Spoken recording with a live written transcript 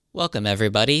Welcome,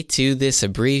 everybody, to this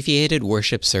abbreviated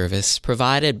worship service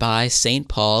provided by St.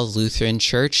 Paul Lutheran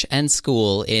Church and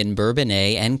School in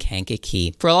Bourbonnais and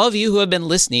Kankakee. For all of you who have been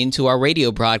listening to our radio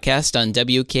broadcast on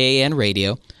WKAN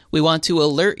Radio, we want to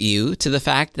alert you to the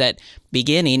fact that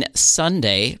beginning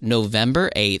Sunday,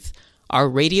 November 8th, our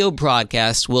radio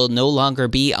broadcast will no longer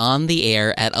be on the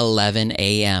air at 11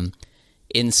 a.m.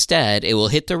 Instead, it will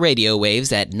hit the radio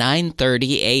waves at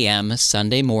 9:30 a.m.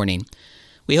 Sunday morning.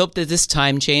 We hope that this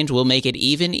time change will make it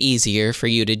even easier for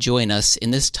you to join us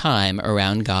in this time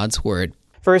around God's Word.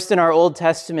 First, in our Old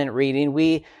Testament reading,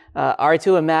 we are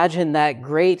to imagine that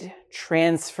great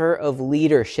transfer of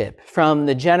leadership from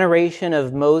the generation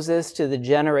of Moses to the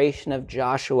generation of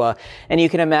Joshua. And you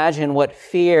can imagine what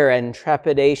fear and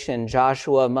trepidation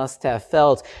Joshua must have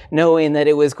felt, knowing that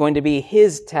it was going to be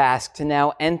his task to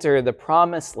now enter the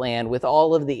promised land with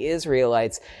all of the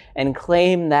Israelites and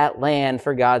claim that land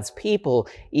for God's people,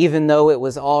 even though it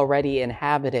was already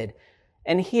inhabited.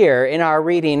 And here, in our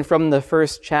reading from the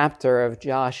first chapter of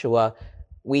Joshua,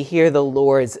 we hear the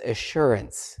Lord's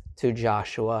assurance to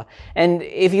Joshua. And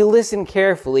if you listen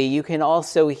carefully, you can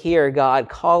also hear God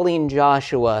calling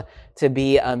Joshua to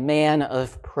be a man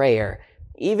of prayer,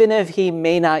 even if he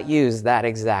may not use that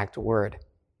exact word.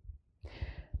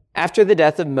 After the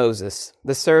death of Moses,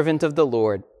 the servant of the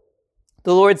Lord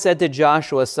said to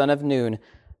Joshua, son of Nun,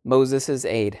 Moses'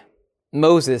 aide,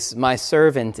 Moses, my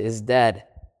servant, is dead.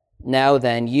 Now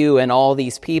then, you and all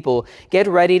these people, get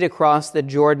ready to cross the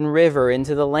Jordan River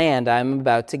into the land I am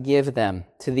about to give them,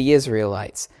 to the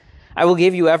Israelites. I will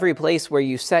give you every place where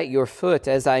you set your foot,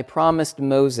 as I promised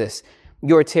Moses.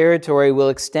 Your territory will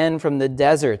extend from the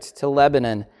desert to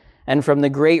Lebanon, and from the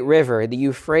great river, the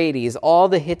Euphrates, all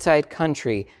the Hittite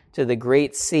country, to the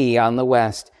great sea on the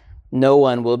west. No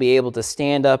one will be able to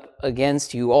stand up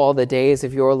against you all the days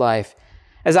of your life.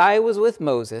 As I was with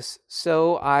Moses,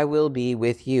 so I will be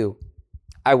with you.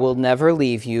 I will never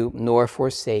leave you nor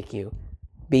forsake you.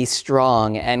 Be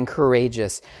strong and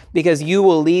courageous, because you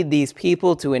will lead these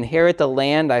people to inherit the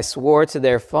land I swore to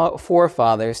their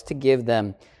forefathers to give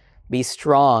them. Be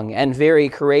strong and very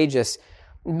courageous.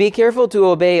 Be careful to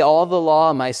obey all the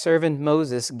law my servant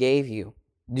Moses gave you.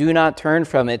 Do not turn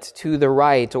from it to the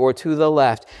right or to the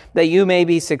left, that you may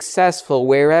be successful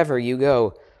wherever you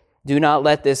go. Do not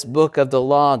let this book of the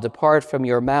law depart from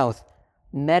your mouth.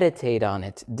 Meditate on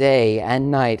it day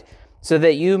and night, so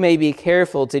that you may be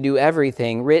careful to do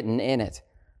everything written in it.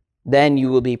 Then you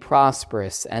will be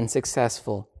prosperous and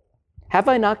successful. Have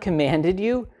I not commanded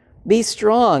you? Be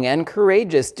strong and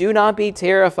courageous. Do not be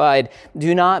terrified.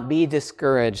 Do not be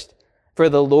discouraged. For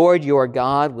the Lord your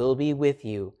God will be with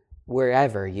you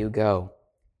wherever you go.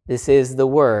 This is the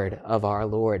word of our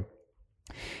Lord.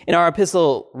 In our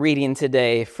epistle reading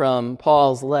today from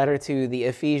Paul's letter to the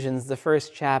Ephesians, the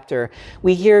first chapter,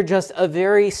 we hear just a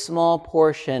very small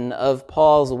portion of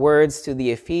Paul's words to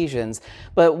the Ephesians,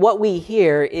 but what we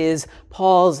hear is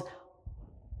Paul's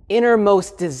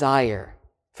innermost desire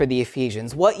for the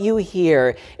Ephesians. What you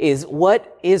hear is,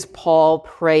 what is Paul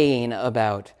praying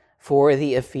about for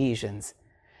the Ephesians?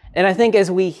 And I think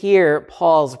as we hear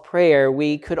Paul's prayer,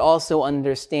 we could also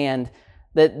understand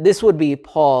that this would be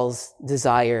Paul's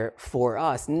desire for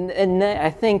us. And I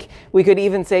think we could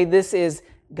even say this is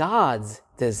God's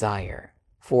desire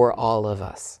for all of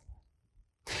us.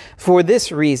 For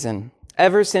this reason,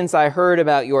 ever since I heard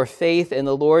about your faith in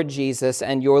the Lord Jesus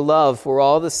and your love for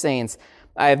all the saints,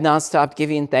 I have not stopped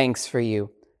giving thanks for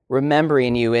you,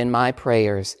 remembering you in my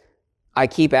prayers. I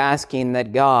keep asking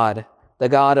that God, the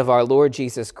God of our Lord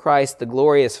Jesus Christ, the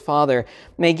glorious Father,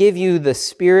 may give you the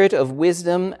spirit of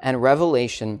wisdom and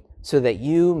revelation so that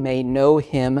you may know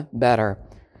him better.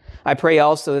 I pray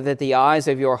also that the eyes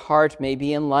of your heart may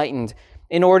be enlightened,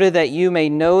 in order that you may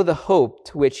know the hope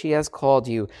to which he has called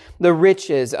you, the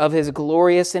riches of his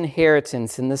glorious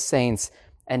inheritance in the saints,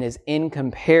 and his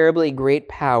incomparably great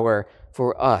power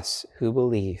for us who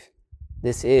believe.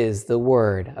 This is the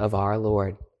word of our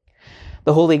Lord.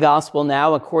 The Holy Gospel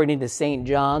now, according to St.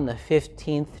 John, the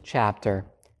 15th chapter.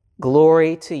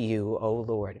 Glory to you, O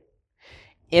Lord.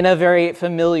 In a very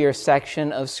familiar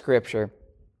section of Scripture,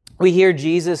 we hear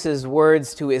Jesus'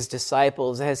 words to his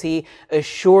disciples as he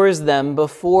assures them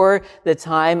before the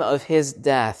time of his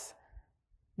death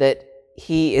that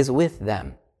he is with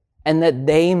them and that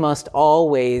they must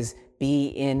always be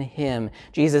in him.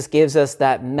 Jesus gives us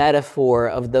that metaphor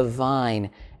of the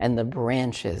vine and the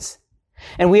branches.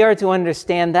 And we are to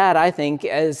understand that, I think,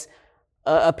 as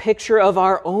a picture of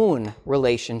our own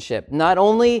relationship, not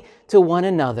only to one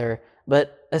another,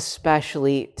 but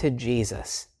especially to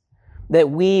Jesus.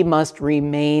 That we must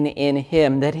remain in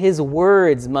him, that his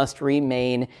words must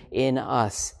remain in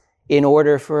us. in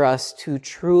order for us to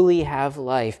truly have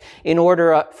life, in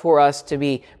order for us to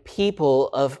be people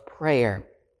of prayer,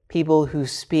 people who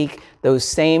speak those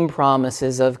same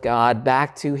promises of God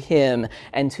back to Him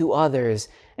and to others,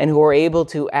 and who are able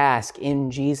to ask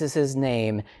in Jesus'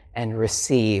 name and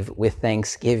receive with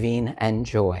thanksgiving and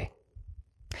joy.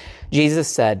 Jesus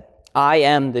said, "I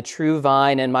am the true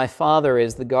vine, and my Father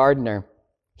is the gardener.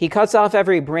 He cuts off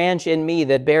every branch in me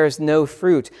that bears no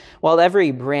fruit, while every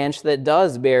branch that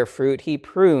does bear fruit he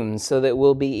prunes so that it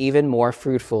will be even more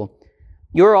fruitful.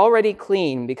 You are already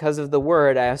clean because of the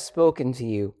word I have spoken to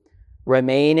you.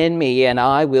 Remain in me, and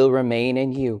I will remain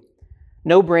in you.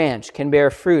 No branch can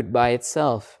bear fruit by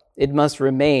itself. It must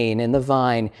remain in the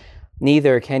vine.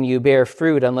 Neither can you bear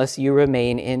fruit unless you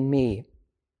remain in me.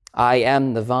 I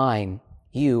am the vine,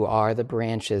 you are the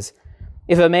branches.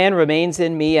 If a man remains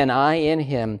in me and I in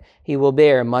him, he will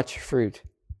bear much fruit.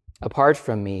 Apart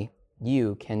from me,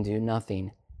 you can do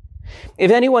nothing.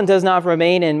 If anyone does not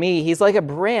remain in me, he's like a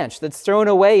branch that's thrown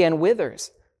away and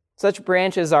withers. Such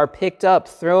branches are picked up,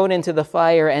 thrown into the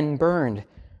fire, and burned.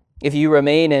 If you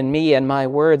remain in me and my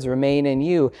words remain in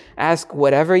you, ask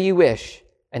whatever you wish,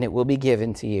 and it will be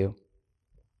given to you.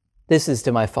 This is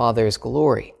to my Father's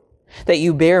glory, that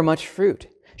you bear much fruit,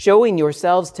 showing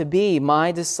yourselves to be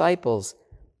my disciples.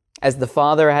 As the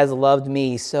Father has loved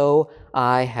me, so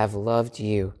I have loved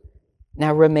you.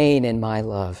 Now remain in my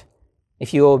love.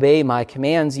 If you obey my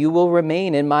commands, you will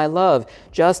remain in my love,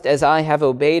 just as I have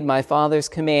obeyed my Father's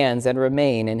commands and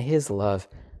remain in his love.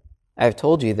 I have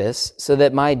told you this so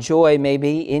that my joy may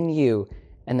be in you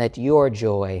and that your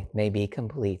joy may be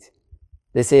complete.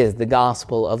 This is the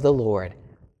gospel of the Lord.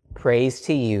 Praise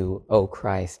to you, O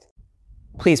Christ."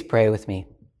 Please pray with me.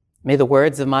 May the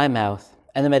words of my mouth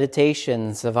and the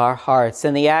meditations of our hearts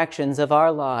and the actions of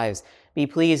our lives be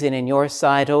pleasing in your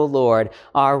sight, O Lord,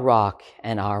 our rock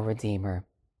and our Redeemer.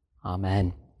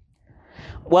 Amen.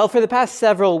 Well, for the past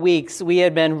several weeks, we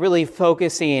had been really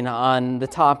focusing on the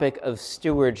topic of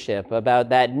stewardship, about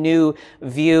that new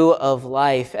view of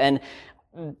life. And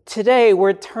today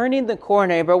we're turning the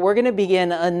corner, but we're going to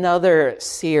begin another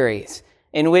series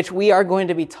in which we are going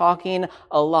to be talking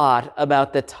a lot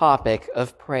about the topic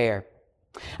of prayer.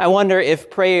 I wonder if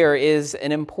prayer is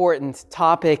an important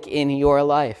topic in your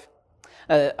life.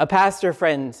 A pastor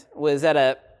friend was at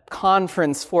a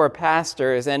conference for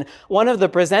pastors, and one of the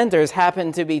presenters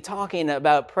happened to be talking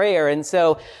about prayer, and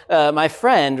so my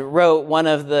friend wrote one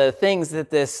of the things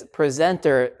that this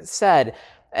presenter said,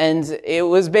 and it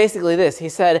was basically this. He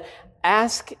said,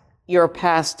 "Ask your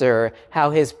pastor how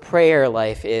his prayer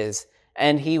life is,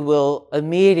 and he will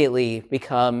immediately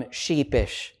become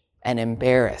sheepish and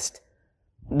embarrassed."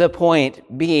 The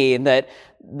point being that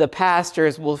the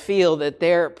pastors will feel that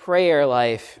their prayer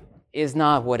life is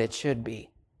not what it should be.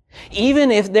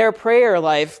 Even if their prayer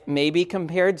life, maybe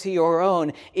compared to your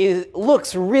own,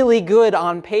 looks really good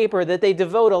on paper, that they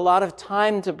devote a lot of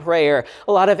time to prayer,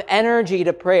 a lot of energy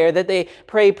to prayer, that they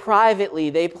pray privately,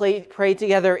 they pray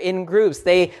together in groups,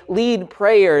 they lead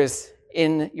prayers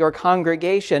in your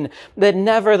congregation, that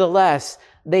nevertheless,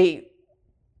 they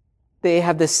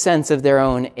have this sense of their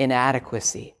own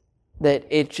inadequacy, that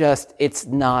it's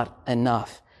not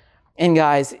enough. And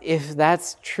guys, if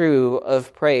that's true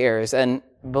of prayers, and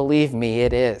believe me,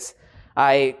 it is.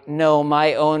 I know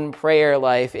my own prayer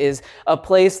life is a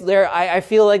place where I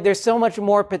feel like there's so much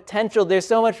more potential, there's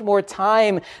so much more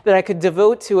time that I could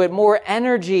devote to it, more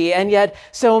energy, and yet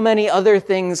so many other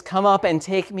things come up and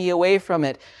take me away from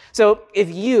it. So if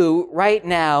you right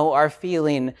now are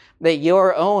feeling that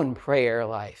your own prayer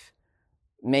life,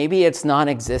 maybe it's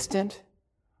non-existent,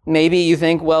 maybe you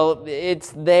think, well,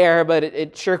 it's there, but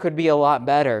it sure could be a lot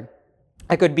better.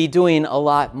 I could be doing a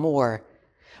lot more.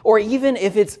 Or even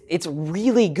if it's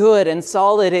really good and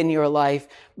solid in your life,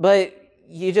 but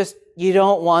you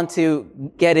don't want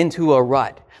to get into a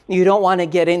rut. You don't want to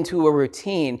get into a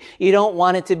routine. You don't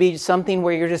want it to be something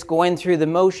where you're just going through the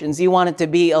motions. You want it to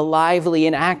be a lively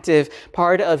and active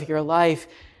part of your life.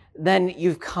 Then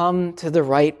you've come to the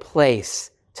right place,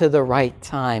 to the right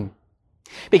time.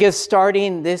 Because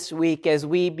starting this week, as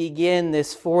we begin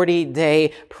this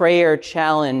 40-day prayer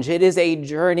challenge, it is a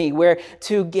journey where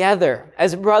together,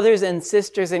 as brothers and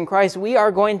sisters in Christ, we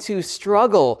are going to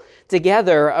struggle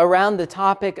together around the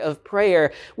topic of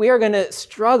prayer. We are going to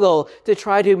struggle to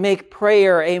try to make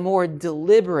prayer a more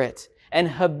deliberate and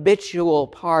habitual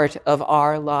part of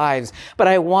our lives. But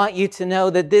I want you to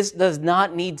know that this does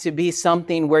not need to be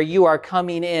something where you are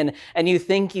coming in and you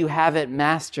think you have it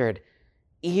mastered.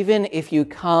 Even if you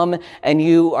come and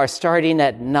you are starting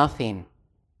at nothing,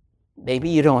 maybe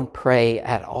you don't pray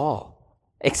at all,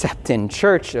 except in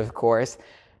church, of course,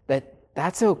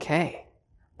 that's okay.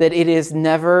 that it is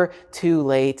never too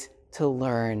late to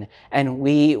learn, and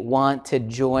we want to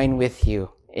join with you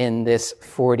in this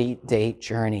 40-day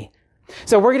journey.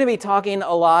 So we're going to be talking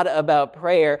a lot about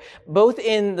prayer, both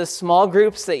in the small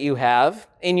groups that you have,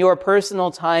 in your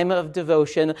personal time of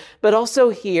devotion, but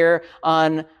also here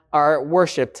on our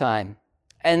worship time.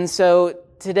 And so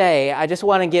today, I just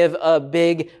want to give a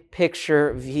big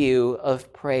picture view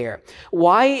of prayer.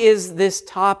 Why is this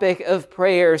topic of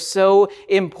prayer so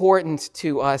important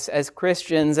to us as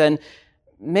Christians, and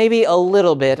maybe a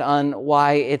little bit on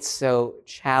why it's so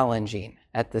challenging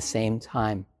at the same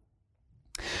time?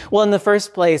 Well, in the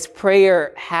first place,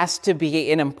 prayer has to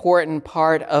be an important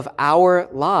part of our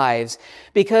lives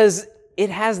because it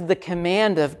has the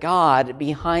command of God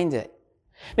behind it.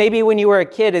 Maybe when you were a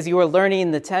kid, as you were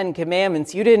learning the 10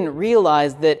 Commandments, you didn't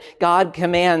realize that God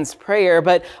commands prayer,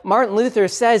 but Martin Luther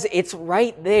says it's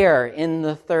right there in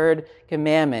the third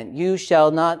commandment. You shall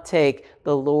not take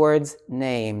the Lord's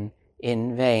name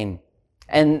in vain.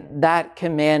 And that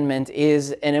commandment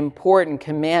is an important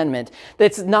commandment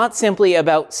that's not simply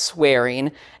about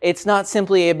swearing. It's not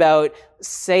simply about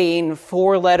saying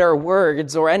 4-letter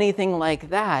words or anything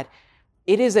like that.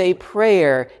 It is a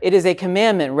prayer, it is a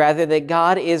commandment, rather, that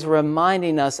God is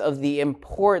reminding us of the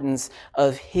importance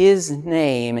of His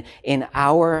name in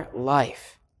our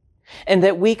life. And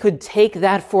that we could take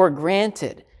that for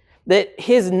granted, that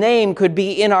His name could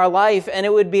be in our life and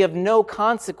it would be of no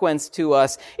consequence to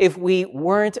us if we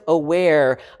weren't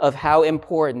aware of how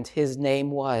important His name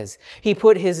was. He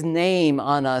put His name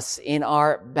on us in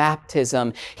our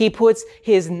baptism. He puts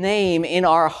His name in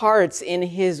our hearts in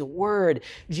His Word.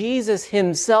 Jesus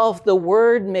Himself, the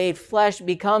Word made flesh,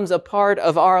 becomes a part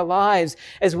of our lives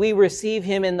as we receive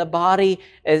Him in the body,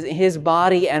 as His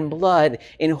body and blood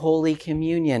in Holy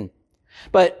Communion.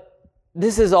 But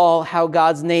this is all how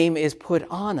God's name is put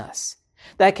on us.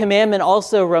 That commandment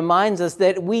also reminds us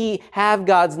that we have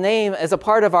God's name as a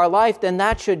part of our life, then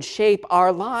that should shape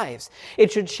our lives. It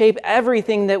should shape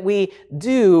everything that we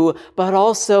do, but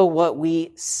also what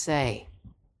we say.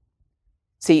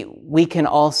 See, we can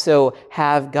also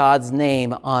have God's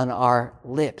name on our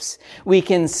lips. We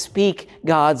can speak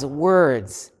God's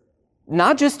words.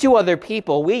 Not just to other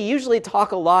people. We usually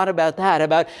talk a lot about that,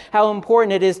 about how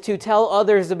important it is to tell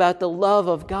others about the love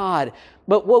of God.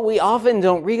 But what we often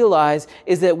don't realize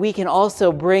is that we can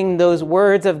also bring those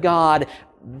words of God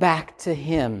back to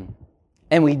Him.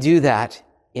 And we do that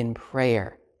in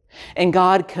prayer. And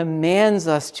God commands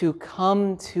us to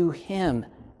come to Him.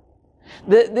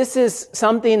 This is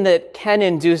something that can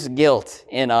induce guilt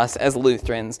in us as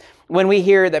Lutherans. When we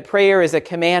hear that prayer is a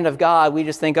command of God, we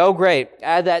just think, oh great,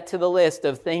 add that to the list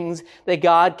of things that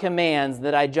God commands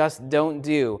that I just don't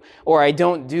do, or I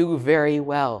don't do very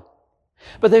well.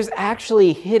 But there's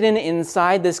actually hidden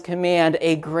inside this command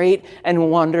a great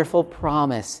and wonderful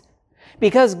promise.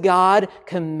 Because God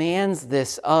commands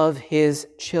this of His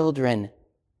children,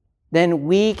 then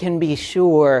we can be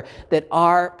sure that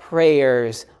our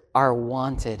prayers are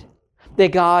wanted,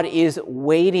 that God is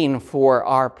waiting for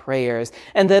our prayers,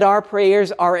 and that our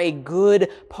prayers are a good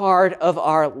part of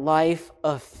our life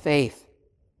of faith.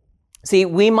 See,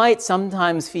 we might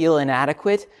sometimes feel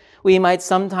inadequate. We might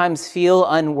sometimes feel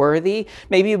unworthy.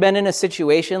 Maybe you've been in a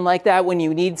situation like that when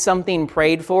you need something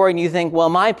prayed for and you think, well,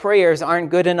 my prayers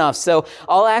aren't good enough, so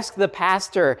I'll ask the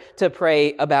pastor to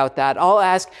pray about that. I'll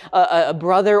ask a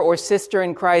brother or sister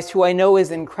in Christ who I know is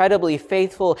incredibly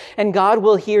faithful, and God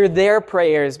will hear their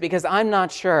prayers because I'm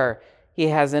not sure He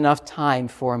has enough time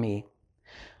for me.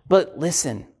 But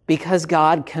listen, because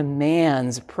God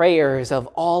commands prayers of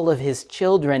all of His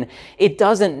children, it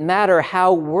doesn't matter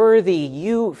how worthy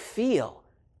you feel.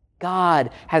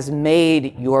 God has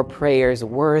made your prayers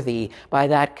worthy by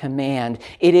that command.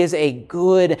 It is a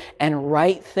good and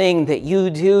right thing that you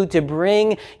do to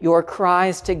bring your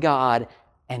cries to God,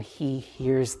 and He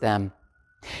hears them.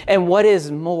 And what is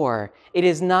more, it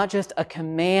is not just a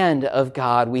command of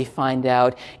God, we find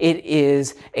out. It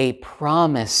is a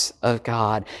promise of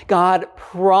God. God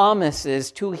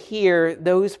promises to hear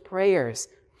those prayers.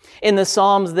 In the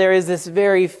Psalms, there is this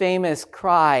very famous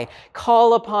cry,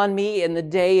 "Call upon me in the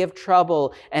day of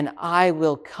trouble, and I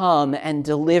will come and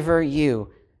deliver you."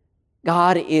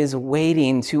 God is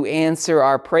waiting to answer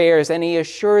our prayers, and He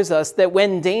assures us that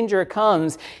when danger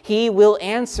comes, He will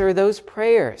answer those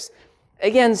prayers.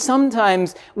 Again,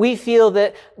 sometimes we feel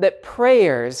that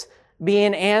prayers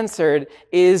being answered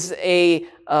is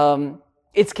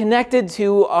it's connected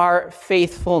to our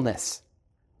faithfulness.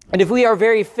 And if we are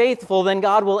very faithful, then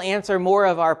God will answer more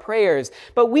of our prayers.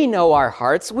 But we know our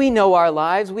hearts, we know our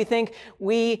lives, we think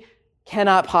we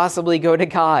cannot possibly go to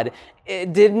God.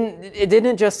 it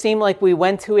didn't just seem like we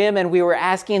went to him and we were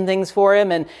asking things for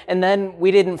him and then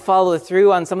we didn't follow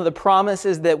through on some of the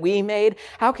promises that we made.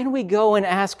 How can we go and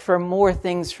ask for more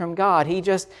things from God?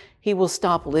 He will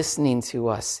stop listening to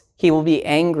us. He will be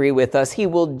angry with us. He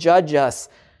will judge us.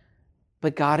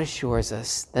 But God assures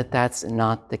us that that's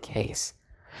not the case.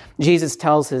 Jesus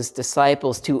tells his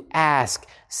disciples to ask,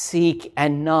 seek,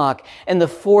 and knock. And the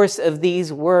force of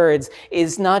these words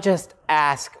is not just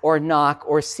ask or knock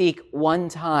or seek one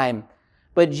time,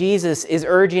 but Jesus is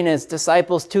urging his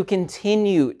disciples to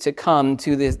continue to come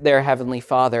to their Heavenly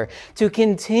Father, to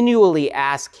continually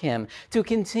ask him, to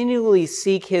continually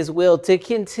seek his will, to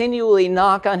continually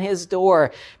knock on his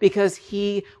door, because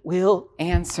he will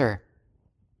answer.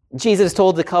 Jesus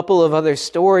told a couple of other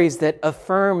stories that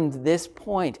affirmed this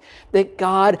point, that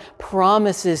God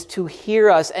promises to hear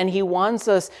us and he wants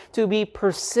us to be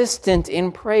persistent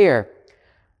in prayer.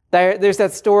 There's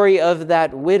that story of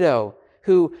that widow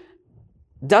who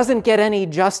doesn't get any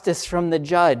justice from the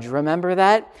judge. Remember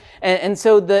that? And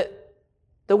so the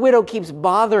widow keeps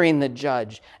bothering the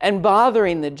judge. And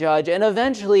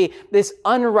eventually this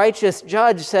unrighteous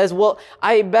judge says, well,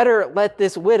 I better let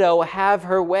this widow have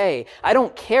her way. I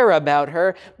don't care about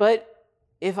her, but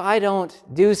if I don't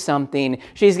do something,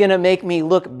 she's going to make me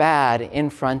look bad in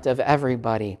front of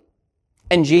everybody.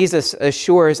 And Jesus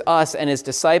assures us and his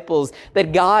disciples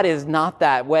that God is not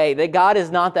that way, that God is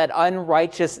not that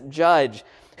unrighteous judge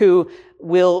who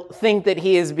will think that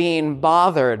he is being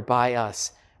bothered by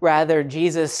us. Rather,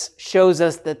 Jesus shows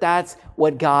us that that's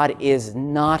what God is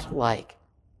not like.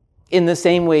 In the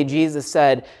same way, Jesus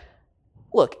said,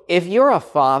 look, if you're a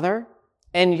father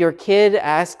and your kid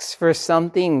asks for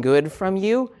something good from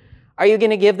you, are you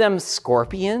going to give them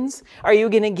scorpions? Are you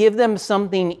going to give them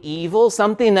something evil,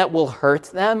 something that will hurt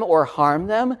them or harm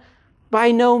them?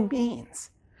 By no means.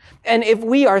 And if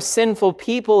we are sinful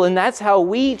people and that's how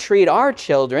we treat our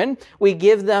children, we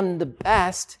give them the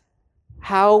best,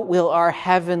 how will our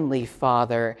Heavenly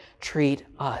Father treat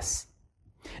us?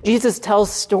 Jesus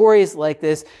tells stories like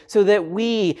this so that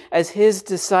we, as his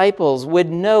disciples,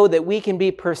 would know that we can be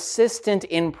persistent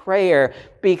in prayer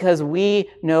because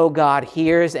we know God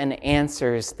hears and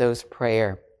answers those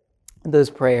prayers.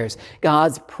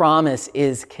 God's promise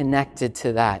is connected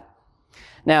to that.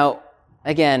 Now,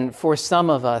 again, for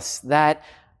some of us, that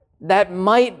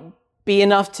might be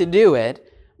enough to do it,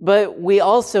 but we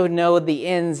also know the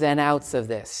ins and outs of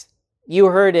this. You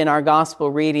heard in our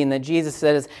gospel reading that Jesus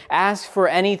says, ask for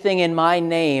anything in my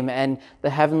name and the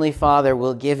Heavenly Father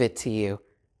will give it to you.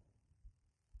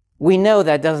 We know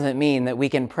that doesn't mean that we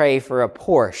can pray for a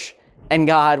Porsche and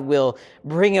God will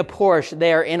bring a Porsche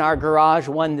there in our garage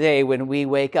one day when we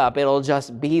wake up. It'll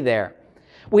just be there.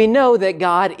 We know that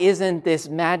God isn't this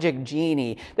magic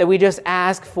genie, that we just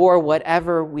ask for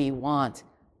whatever we want.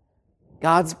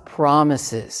 God's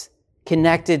promises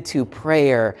connected to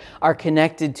prayer are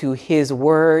connected to his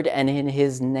word and in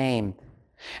his name.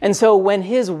 And so when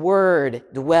his word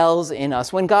dwells in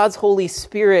us, when God's Holy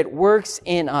Spirit works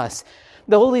in us,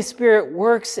 the Holy Spirit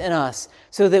works in us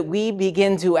so that we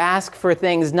begin to ask for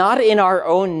things not in our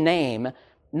own name,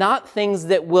 not things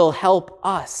that will help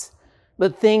us,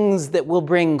 but things that will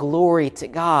bring glory to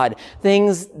God,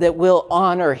 things that will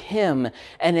honor him.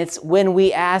 And it's when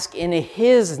we ask in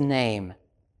his name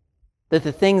that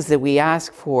the things that we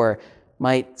ask for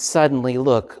might suddenly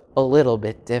look a little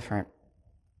bit different.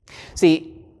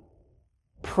 See,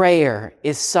 prayer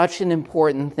is such an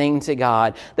important thing to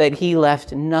God that he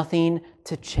left nothing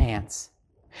to chance.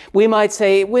 We might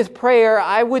say, with prayer,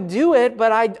 I would do it,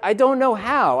 but I don't know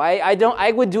how.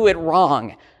 I would do it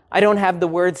wrong. I don't have the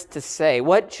words to say.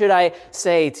 What should I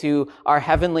say to our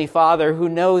Heavenly Father who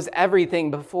knows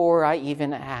everything before I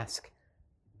even ask?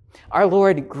 Our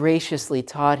Lord graciously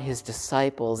taught his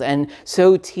disciples and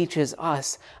so teaches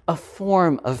us a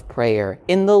form of prayer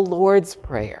in the Lord's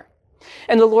Prayer.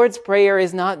 And the Lord's Prayer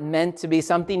is not meant to be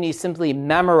something you simply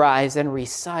memorize and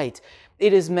recite.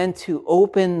 It is meant to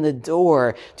open the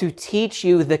door to teach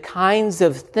you the kinds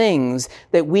of things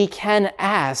that we can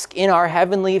ask in our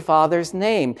Heavenly Father's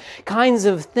name, kinds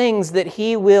of things that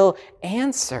he will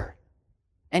answer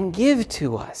and give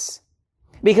to us.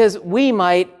 Because we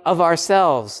might, of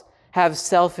ourselves, have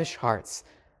selfish hearts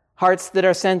that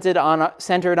are centered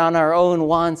on our own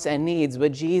wants and needs,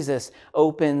 but Jesus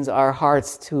opens our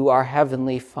hearts to our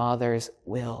Heavenly Father's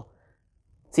will.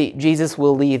 See, Jesus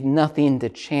will leave nothing to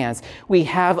chance. We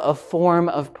have a form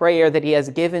of prayer that he has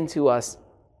given to us.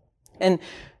 And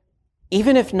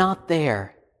even if not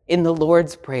there, in the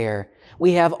Lord's Prayer,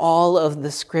 we have all of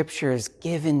the scriptures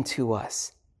given to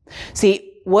us.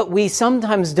 See, what we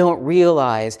sometimes don't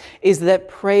realize is that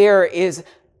prayer is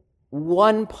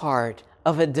one part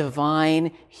of a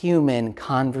divine human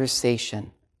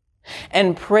conversation.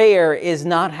 And prayer is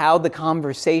not how the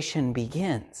conversation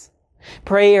begins.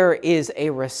 Prayer is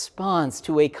a response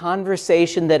to a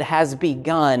conversation that has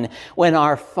begun when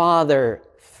our Father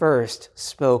first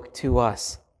spoke to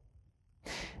us.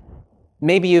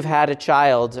 Maybe you've had a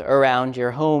child around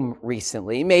your home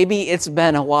recently. Maybe it's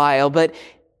been a while, but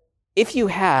if you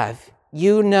have,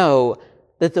 you know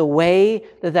that the way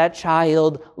that that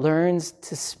child learns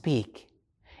to speak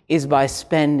is by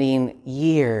spending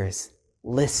years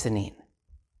listening.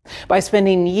 By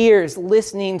spending years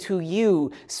listening to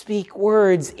you speak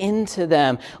words into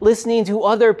them, listening to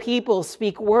other people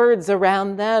speak words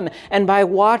around them, and by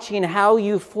watching how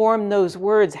you form those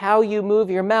words, how you move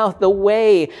your mouth, the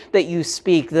way that you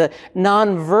speak, the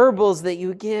nonverbals that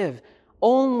you give.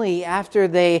 Only after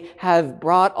they have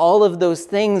brought all of those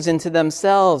things into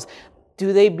themselves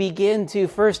do they begin to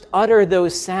first utter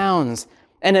those sounds.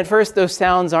 And at first, those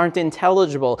sounds aren't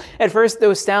intelligible. At first,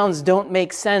 those sounds don't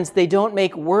make sense. They don't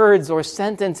make words or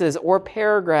sentences or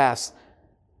paragraphs.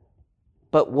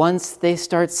 But once they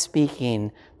start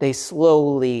speaking, they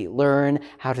slowly learn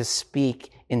how to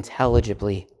speak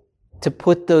intelligibly, to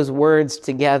put those words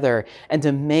together and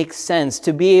to make sense,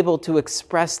 to be able to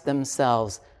express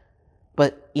themselves.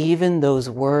 But even those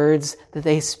words that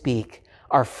they speak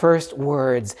are first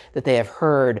words that they have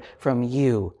heard from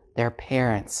you, their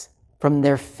parents, from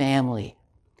their family.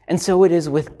 And so it is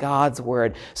with God's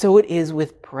word. So it is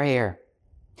with prayer.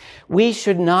 We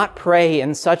should not pray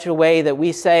in such a way that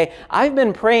we say, I've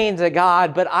been praying to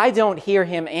God, but I don't hear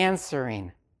him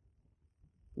answering.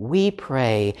 We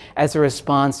pray as a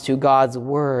response to God's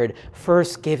word,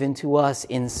 first given to us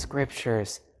in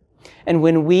scriptures. And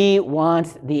when we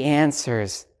want the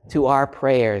answers to our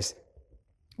prayers,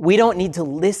 we don't need to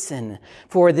listen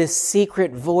for this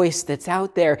secret voice that's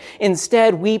out there.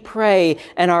 Instead, we pray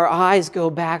and our eyes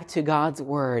go back to God's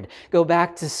word, go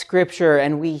back to scripture,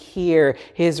 and we hear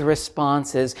his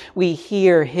responses. We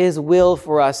hear his will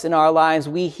for us in our lives.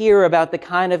 We hear about the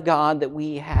kind of God that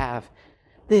we have.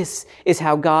 This is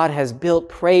how God has built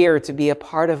prayer to be a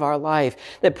part of our life.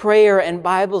 That prayer and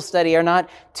Bible study are not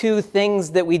two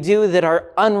things that we do that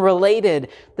are unrelated,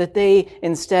 that they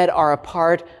instead are a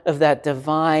part of that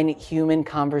divine human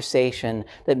conversation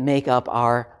that make up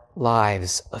our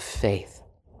lives of faith.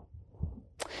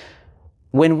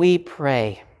 When we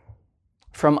pray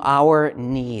from our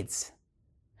needs,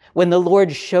 when the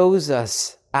Lord shows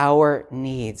us our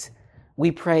needs,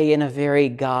 we pray in a very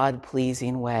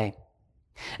God-pleasing way.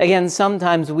 Again,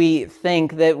 sometimes we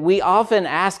think that we often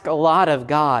ask a lot of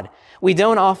God. We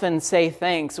don't often say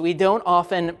thanks. We don't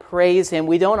often praise him.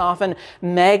 We don't often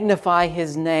magnify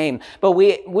his name. But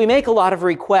we make a lot of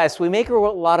requests. We make a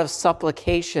lot of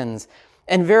supplications.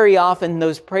 And very often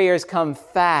those prayers come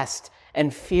fast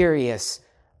and furious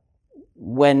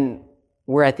when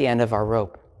we're at the end of our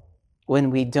rope, when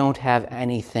we don't have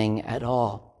anything at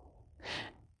all.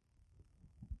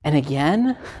 And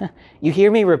again, you hear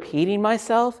me repeating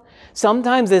myself?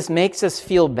 Sometimes this makes us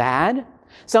feel bad.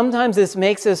 Sometimes this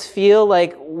makes us feel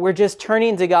like we're just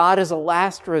turning to God as a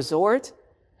last resort.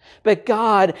 But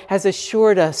God has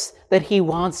assured us that he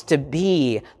wants to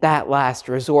be that last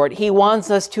resort. He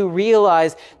wants us to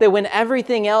realize that when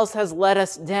everything else has let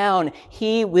us down,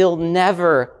 he will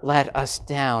never let us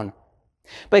down.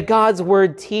 But God's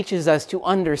word teaches us to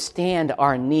understand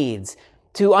our needs,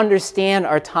 to understand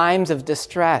our times of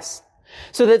distress,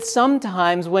 so that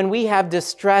sometimes when we have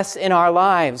distress in our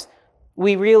lives,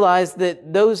 we realize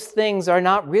that those things are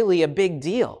not really a big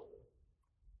deal.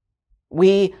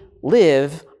 We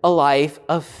live a life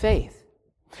of faith.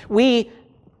 We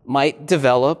might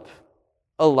develop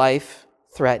a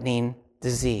life-threatening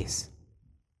disease.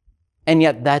 And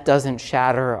yet that doesn't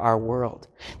shatter our world.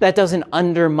 That doesn't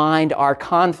undermine our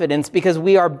confidence, because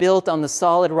we are built on the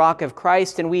solid rock of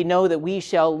Christ, and we know that we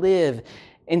shall live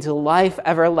into life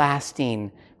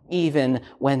everlasting even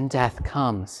when death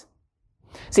comes.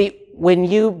 See, when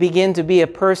you begin to be a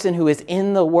person who is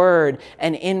in the Word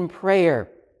and in prayer,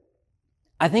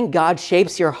 I think God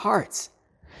shapes your hearts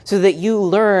so that you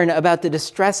learn about the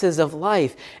distresses of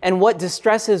life, and what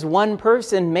distresses one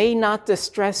person may not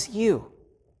distress you.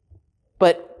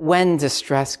 But when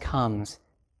distress comes,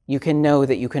 you can know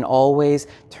that you can always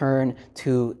turn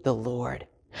to the Lord.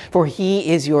 For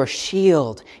he is your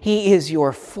shield. He is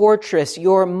your fortress,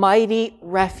 your mighty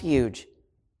refuge.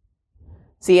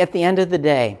 See, at the end of the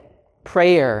day,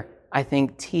 prayer, I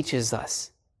think, teaches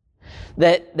us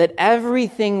that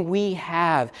everything we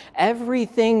have,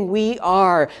 everything we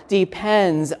are,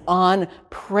 depends on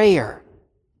prayer.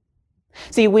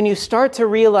 See, when you start to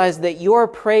realize that your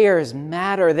prayers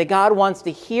matter, that God wants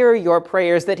to hear your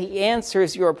prayers, that He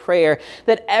answers your prayer,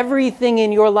 that everything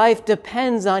in your life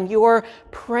depends on your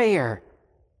prayer,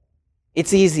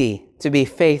 it's easy to be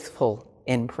faithful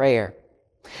in prayer.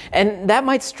 And that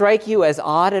might strike you as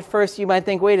odd at first. You might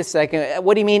think, wait a second,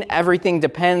 what do you mean everything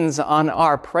depends on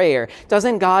our prayer?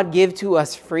 Doesn't God give to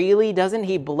us freely? Doesn't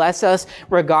He bless us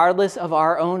regardless of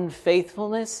our own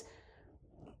faithfulness?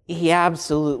 He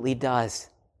absolutely does.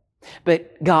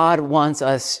 But God wants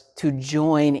us to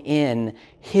join in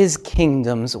His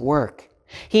kingdom's work.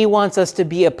 He wants us to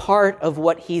be a part of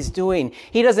what He's doing.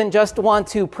 He doesn't just want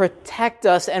to protect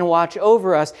us and watch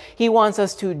over us. He wants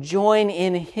us to join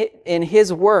in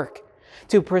His work,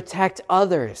 to protect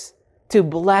others, to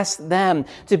bless them,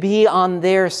 to be on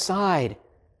their side.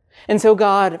 And so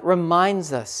God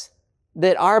reminds us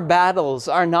that our battles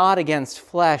are not against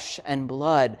flesh and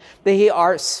blood. They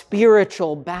are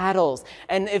spiritual battles.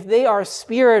 And if they are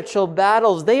spiritual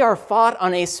battles, they are fought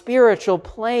on a spiritual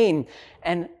plane.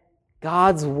 And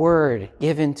God's word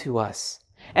given to us,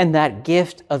 and that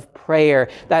gift of prayer,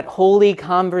 that holy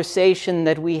conversation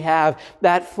that we have,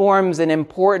 that forms an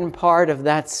important part of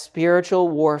that spiritual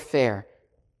warfare.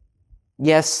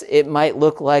 Yes, it might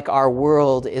look like our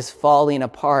world is falling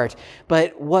apart,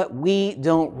 but what we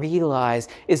don't realize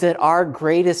is that our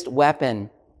greatest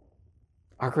weapon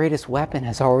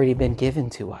has already been given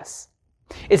to us.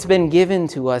 It's been given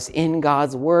to us in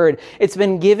God's word. It's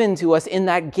been given to us in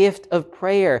that gift of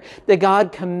prayer, that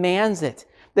God commands it,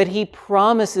 that He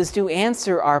promises to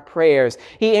answer our prayers.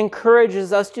 He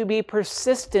encourages us to be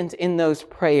persistent in those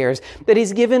prayers, that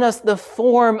He's given us the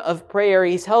form of prayer.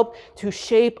 He's helped to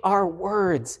shape our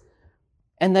words,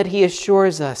 and that He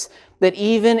assures us that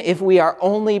even if we are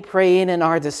only praying in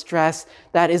our distress,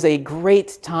 that is a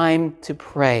great time to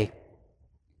pray,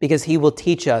 because He will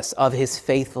teach us of His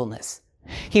faithfulness.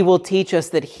 He will teach us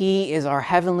that He is our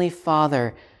Heavenly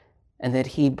Father, and that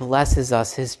He blesses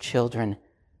us, His children,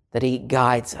 that He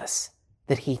guides us,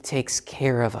 that He takes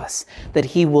care of us, that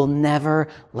He will never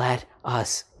let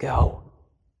us go.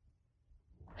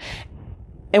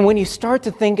 And when you start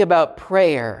to think about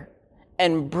prayer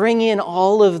and bring in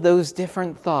all of those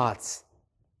different thoughts,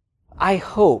 I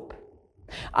hope,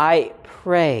 I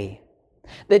pray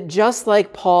that just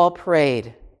like Paul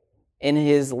prayed in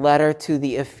his letter to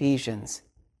the Ephesians,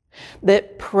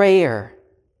 that prayer,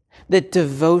 that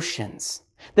devotions,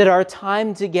 that our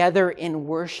time together in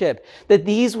worship, that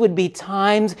these would be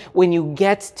times when you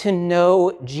get to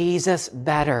know Jesus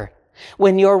better,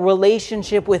 when your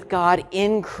relationship with God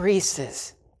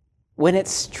increases, when it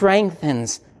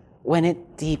strengthens, when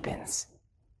it deepens.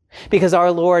 Because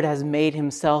our Lord has made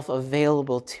Himself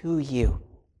available to you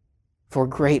for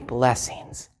great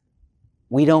blessings.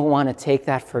 We don't want to take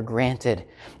that for granted.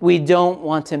 We don't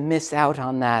want to miss out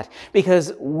on that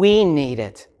because we need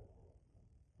it.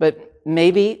 But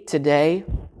maybe today,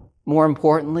 more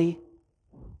importantly,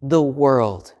 the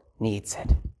world needs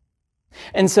it.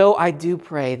 And so I do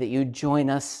pray that you join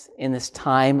us in this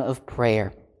time of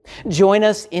prayer. Join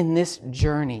us in this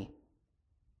journey,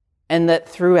 and that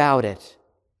throughout it,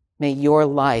 may your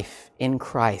life in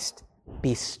Christ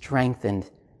be strengthened.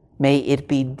 May it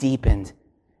be deepened.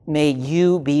 May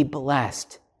you be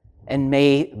blessed, and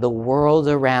may the world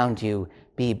around you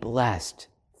be blessed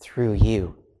through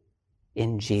you.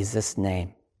 In Jesus'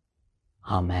 name,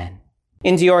 amen.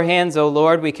 Into your hands, O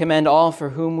Lord, we commend all for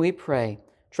whom we pray,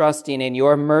 trusting in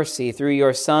your mercy through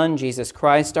your Son, Jesus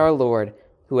Christ our Lord,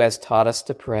 who has taught us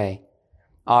to pray.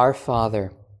 Our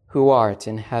Father, who art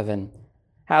in heaven,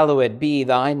 hallowed be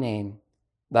thy name.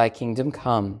 Thy kingdom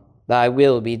come, thy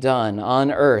will be done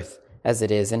on earth as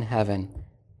it is in heaven.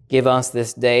 Give us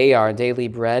this day our daily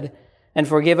bread, and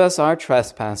forgive us our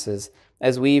trespasses,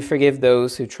 as we forgive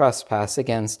those who trespass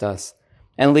against us.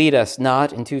 And lead us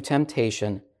not into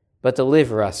temptation, but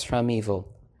deliver us from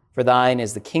evil. For thine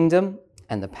is the kingdom,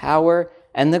 and the power,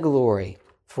 and the glory,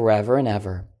 forever and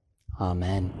ever.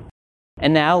 Amen.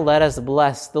 And now let us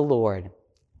bless the Lord.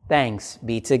 Thanks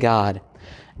be to God.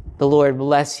 The Lord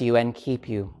bless you and keep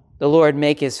you. The Lord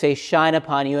make His face shine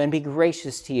upon you and be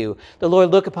gracious to you. The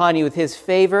Lord look upon you with His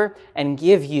favor and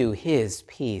give you His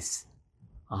peace.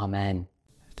 Amen.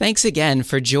 Thanks again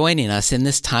for joining us in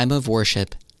this time of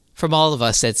worship. From all of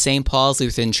us at St. Paul's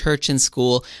Lutheran Church and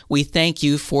School, we thank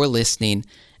you for listening.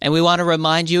 And we want to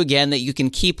remind you again that you can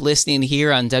keep listening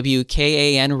here on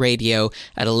WKAN Radio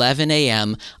at 11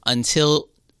 a.m. until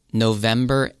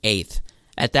November 8th.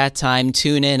 At that time,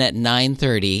 tune in at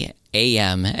 9:30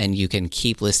 a.m. and you can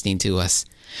keep listening to us.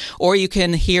 Or you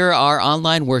can hear our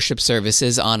online worship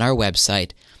services on our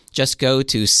website. Just go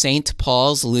to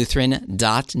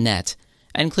stpaulslutheran.net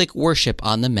and click Worship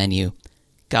on the menu.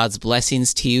 God's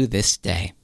blessings to you this day.